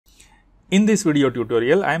In this video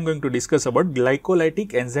tutorial, I am going to discuss about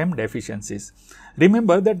glycolytic enzyme deficiencies.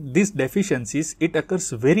 Remember that these deficiencies, it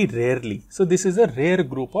occurs very rarely. So, this is a rare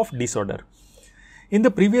group of disorder. In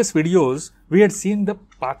the previous videos, we had seen the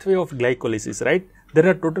pathway of glycolysis, right? There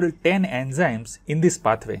are total 10 enzymes in this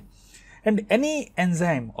pathway. And any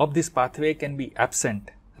enzyme of this pathway can be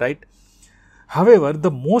absent, right? However,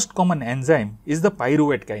 the most common enzyme is the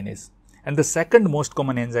pyruvate kinase. And the second most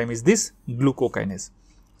common enzyme is this glucokinase.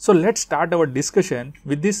 So, let us start our discussion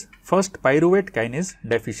with this first pyruvate kinase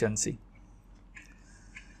deficiency.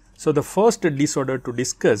 So, the first disorder to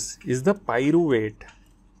discuss is the pyruvate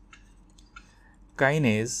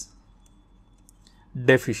kinase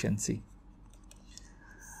deficiency.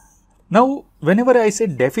 Now, whenever I say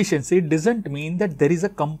deficiency, it does not mean that there is a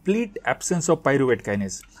complete absence of pyruvate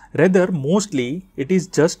kinase. Rather, mostly it is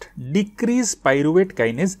just decreased pyruvate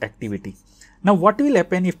kinase activity. Now, what will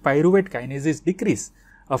happen if pyruvate kinase is decreased?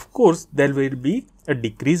 Of course, there will be a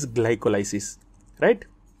decreased glycolysis, right?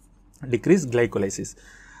 Decreased glycolysis.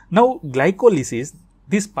 Now, glycolysis,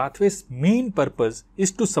 this pathway's main purpose is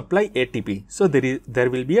to supply ATP. So, there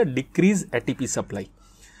will be a decreased ATP supply.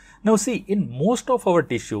 Now, see, in most of our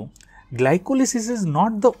tissue, glycolysis is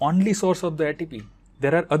not the only source of the ATP.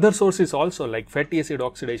 There are other sources also like fatty acid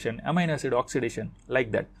oxidation, amino acid oxidation,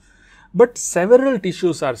 like that. But several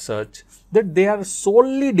tissues are such that they are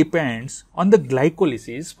solely depends on the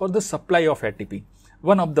glycolysis for the supply of ATP.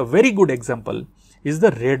 One of the very good example is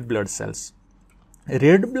the red blood cells.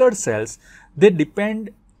 Red blood cells, they depend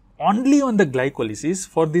only on the glycolysis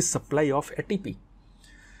for the supply of ATP.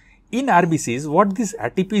 In RBCs, what this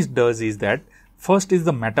ATP does is that first is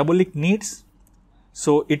the metabolic needs.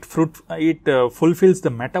 So, it fulfills the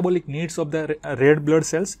metabolic needs of the red blood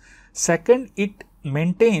cells. Second, it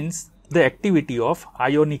maintains the activity of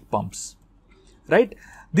ionic pumps, right?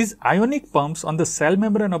 These ionic pumps on the cell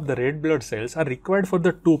membrane of the red blood cells are required for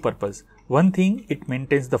the two purposes. One thing, it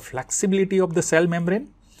maintains the flexibility of the cell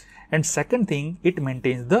membrane, and second thing, it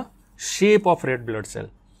maintains the shape of red blood cell.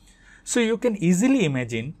 So, you can easily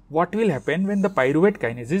imagine what will happen when the pyruvate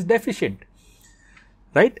kinase is deficient,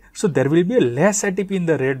 right? So, there will be a less ATP in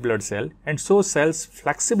the red blood cell, and so cell's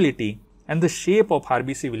flexibility and the shape of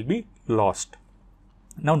RBC will be lost.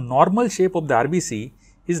 Now, normal shape of the RBC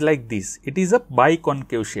is like this. It is a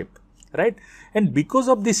biconcave shape, right? And because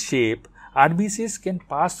of this shape, RBCs can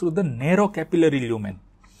pass through the narrow capillary lumen.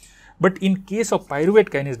 But in case of pyruvate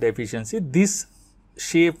kinase deficiency, this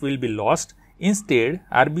shape will be lost. Instead,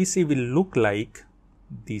 RBC will look like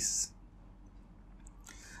this,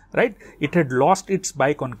 right? It had lost its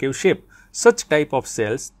biconcave shape. Such type of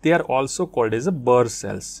cells, they are also called as a Burr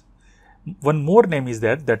cells. One more name is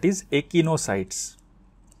there, that is echinocytes.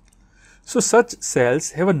 So, such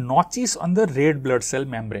cells have a notches on the red blood cell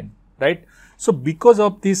membrane, right? So, because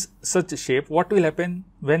of this such shape, what will happen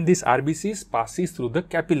when this RBCs passes through the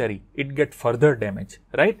capillary? It gets further damage,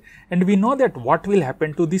 right? And we know that what will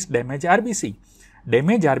happen to this damaged RBC?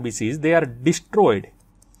 Damaged RBCs, they are destroyed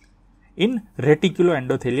in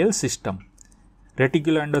reticuloendothelial system.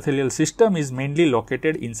 Reticuloendothelial system is mainly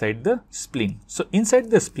located inside the spleen. So,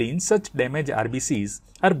 inside the spleen, such damaged RBCs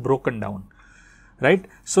are broken down, right?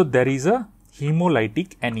 So, there is a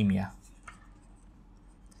hemolytic anemia.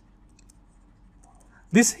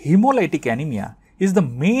 This hemolytic anemia is the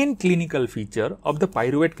main clinical feature of the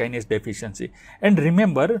pyruvate kinase deficiency. And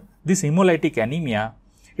remember, this hemolytic anemia,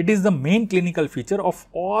 it is the main clinical feature of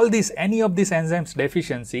all these, any of these enzymes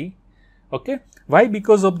deficiency. Okay. Why?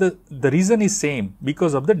 Because of the reason is same,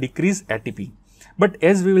 because of the decreased ATP. But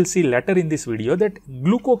as we will see later in this video that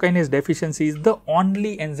glucokinase deficiency is the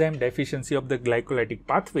only enzyme deficiency of the glycolytic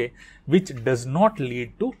pathway which does not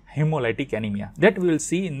lead to hemolytic anemia. That we will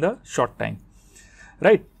see in the short time,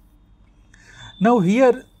 right? Now,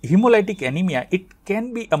 here hemolytic anemia, it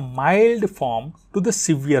can be a mild form to the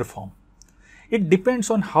severe form. It depends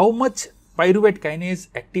on how much pyruvate kinase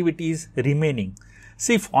activity is remaining.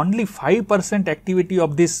 See, if only 5% activity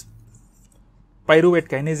of this pyruvate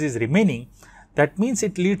kinase is remaining, that means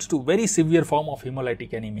it leads to very severe form of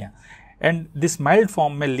hemolytic anemia. And this mild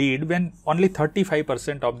form may lead when only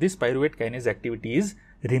 35% of this pyruvate kinase activity is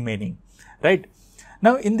remaining, right?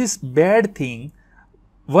 Now, in this bad thing,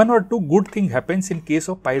 one or two good thing happens in case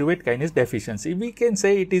of pyruvate kinase deficiency. We can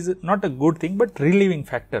say it is not a good thing, but relieving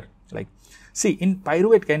factor. Like, see, in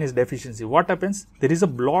pyruvate kinase deficiency, what happens? There is a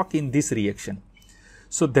block in this reaction.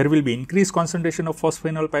 So, there will be increased concentration of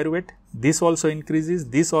phosphoenol pyruvate. This also increases,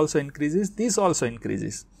 this also increases, this also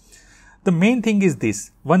increases. The main thing is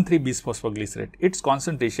this 1,3-bisphosphoglycerate, its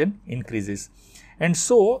concentration increases. And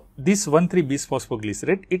so, this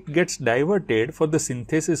 1,3-bisphosphoglycerate, it gets diverted for the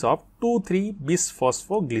synthesis of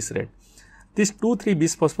 2,3-bisphosphoglycerate. this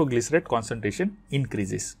 2,3-bisphosphoglycerate concentration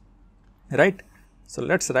increases, right? So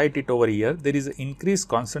let's write it over here. There is an increased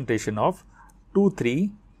concentration of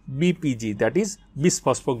 2,3-BPG, that is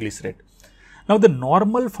bisphosphoglycerate. Now the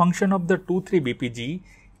normal function of the 2,3-BPG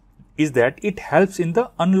is that it helps in the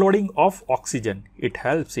unloading of oxygen. It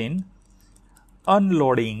helps in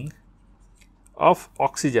unloading of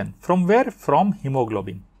oxygen from where? From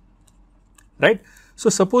hemoglobin, right? So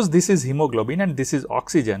suppose this is hemoglobin and this is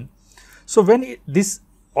oxygen. So when this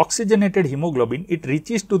oxygenated hemoglobin, it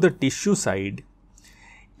reaches to the tissue side,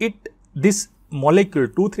 this molecule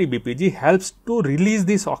 2,3-BPG helps to release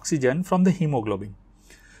this oxygen from the hemoglobin.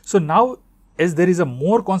 So now as there is a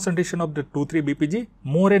more concentration of the 2,3-BPG,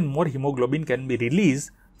 more and more hemoglobin can be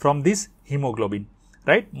released from this hemoglobin,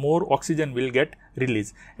 right? More oxygen will get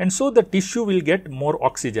released, and so the tissue will get more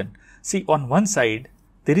oxygen. See, on one side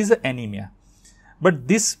there is an anemia, but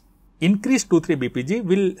this increased 2,3-BPG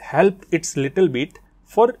will help its little bit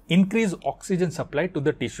for increased oxygen supply to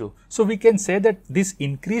the tissue. So we can say that this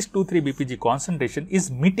increased 2,3-BPG concentration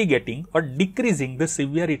is mitigating or decreasing the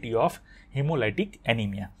severity of hemolytic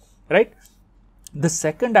anemia, right? The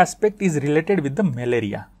second aspect is related with the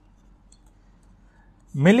malaria.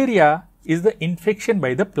 Malaria is the infection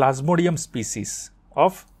by the Plasmodium species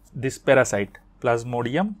of this parasite,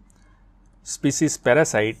 Plasmodium species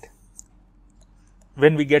parasite.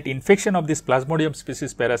 When we get infection of this Plasmodium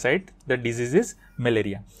species parasite, the disease is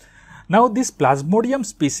malaria. Now this Plasmodium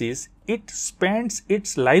species, it spends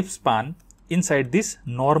its lifespan inside this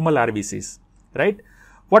normal RBCs, right?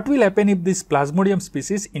 What will happen if this Plasmodium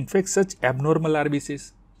species infects such abnormal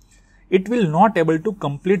RBCs? It will not able to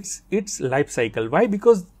complete its life cycle. Why?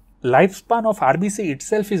 Because lifespan of RBC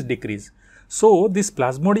itself is decreased. So this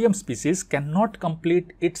Plasmodium species cannot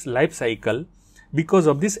complete its life cycle because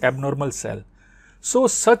of this abnormal cell. So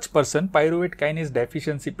such person, pyruvate kinase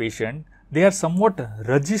deficiency patient, they are somewhat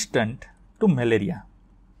resistant to malaria.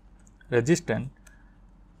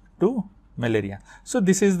 So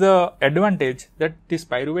this is the advantage that this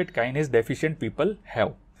pyruvate kinase deficient people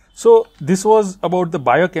have. So this was about the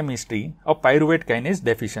biochemistry of pyruvate kinase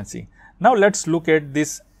deficiency. Now let's look at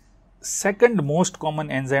this second most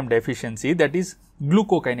common enzyme deficiency, that is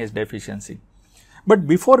glucokinase deficiency. But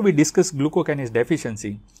before we discuss glucokinase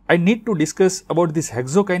deficiency, I need to discuss about this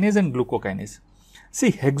hexokinase and glucokinase.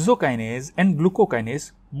 See, hexokinase and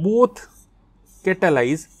glucokinase both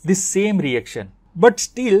catalyze the same reaction, but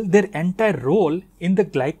still their entire role in the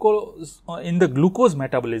glucose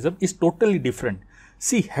metabolism is totally different.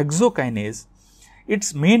 See, hexokinase,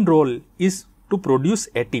 its main role is to produce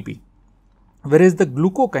ATP, whereas the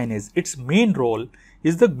glucokinase, its main role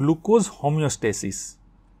is the glucose homeostasis,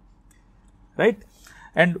 right?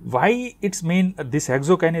 And why this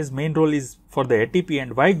hexokinase main role is for the ATP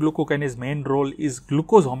and why glucokinase main role is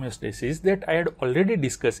glucose homeostasis, that I had already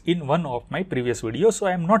discussed in one of my previous videos, so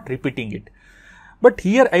I am not repeating it. But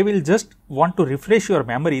here I will just want to refresh your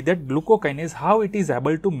memory that glucokinase, how it is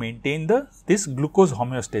able to maintain this glucose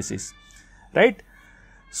homeostasis, right?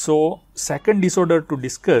 So second disorder to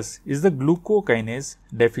discuss is the glucokinase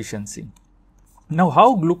deficiency. Now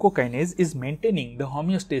how glucokinase is maintaining the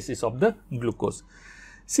homeostasis of the glucose?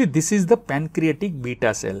 See, this is the pancreatic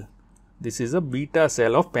beta cell. This is a beta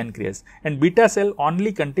cell of pancreas, and beta cell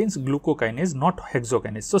only contains glucokinase, not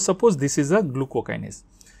hexokinase. So suppose this is a glucokinase.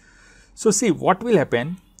 So see, what will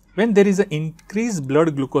happen when there is an increased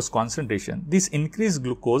blood glucose concentration? This increased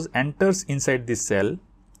glucose enters inside this cell,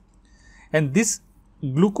 and this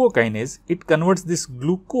glucokinase, it converts this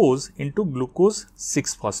glucose into glucose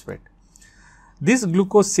 6-phosphate. This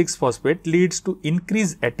glucose 6-phosphate leads to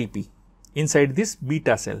increased ATP inside this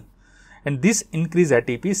beta cell, and this increased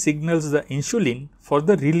ATP signals the insulin for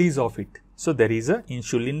the release of it. So there is a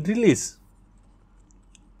insulin release,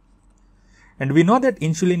 and we know that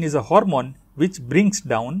insulin is a hormone which brings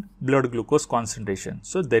down blood glucose concentration.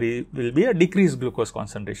 So there will be a decreased glucose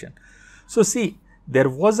concentration. So see, there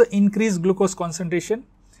was an increased glucose concentration,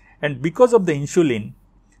 and because of the insulin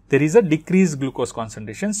there is a decreased glucose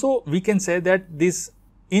concentration. So we can say that this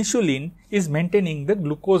insulin is maintaining the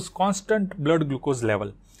glucose, constant blood glucose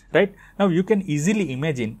level, right? Now you can easily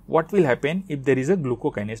imagine what will happen if there is a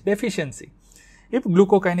glucokinase deficiency. If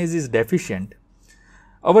glucokinase is deficient,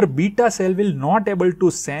 our beta cell will not able to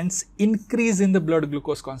sense increase in the blood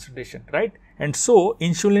glucose concentration, right? And so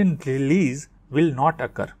insulin release will not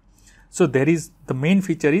occur. So there is, the main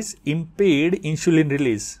feature is impaired insulin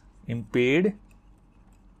release, impaired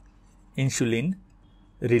insulin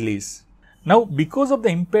release. Now Because of the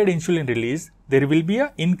impaired insulin release, there will be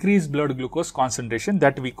a increased blood glucose concentration,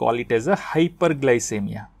 that we call it as a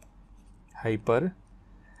hyperglycemia. Hyperglycemia.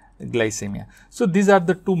 glycemia. So these are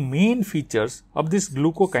the two main features of this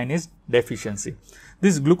glucokinase deficiency.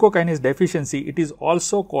 This glucokinase deficiency, it is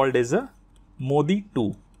also called as a MODY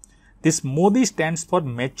 2. This MODY stands for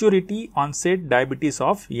maturity onset diabetes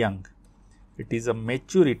of young. It is a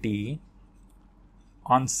maturity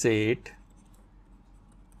onset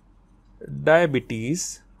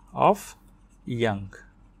diabetes of young,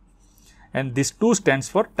 and this 2 stands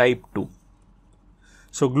for type 2.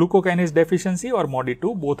 So glucokinase deficiency or MODY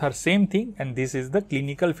 2, both are same thing, and this is the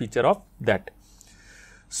clinical feature of that.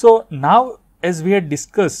 So now, as we had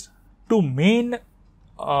discussed, two main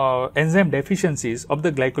enzyme deficiencies of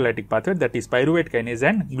the glycolytic pathway, that is pyruvate kinase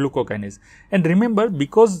and glucokinase. And remember,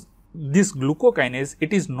 because this glucokinase,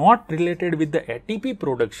 it is not related with the ATP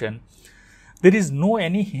production, there is no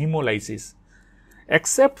any hemolysis.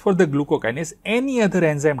 Except for the glucokinase, any other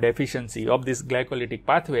enzyme deficiency of this glycolytic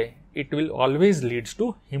pathway, it will always leads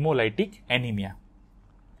to hemolytic anemia.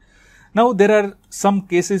 Now, there are some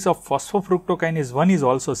cases of phosphofructokinase 1 is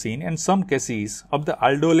also seen, and some cases of the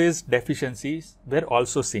aldolase deficiencies were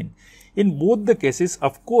also seen. In both the cases,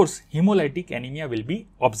 of course, hemolytic anemia will be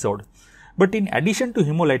observed. But in addition to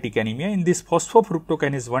hemolytic anemia, in this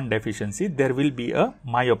phosphofructokinase 1 deficiency, there will be a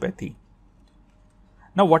myopathy.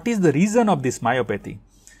 Now, what is the reason of this myopathy?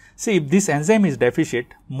 See, if this enzyme is deficient,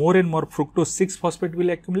 more and more fructose 6-phosphate will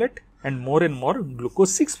accumulate and more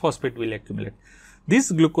glucose 6-phosphate will accumulate.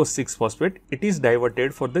 This glucose 6-phosphate, it is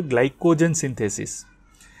diverted for the glycogen synthesis,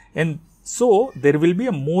 and so there will be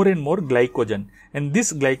a more and more glycogen, and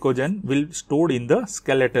this glycogen will stored in the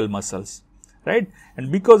skeletal muscles, right?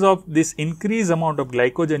 And because of this increased amount of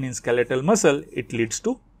glycogen in skeletal muscle, it leads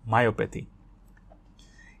to myopathy.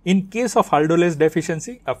 In case of aldolase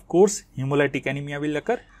deficiency, of course, hemolytic anemia will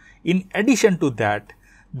occur. In addition to that,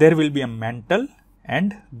 there will be a mental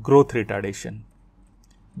and growth retardation.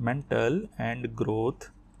 Mental and growth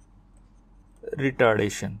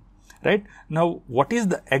retardation, right? Now, what is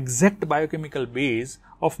the exact biochemical base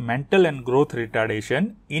of mental and growth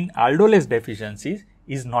retardation in aldolase deficiencies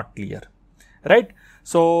is not clear, right?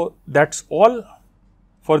 So, that's all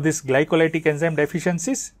for this glycolytic enzyme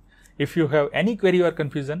deficiencies. If you have any query or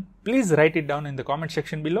confusion, please write it down in the comment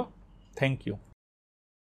section below. Thank you.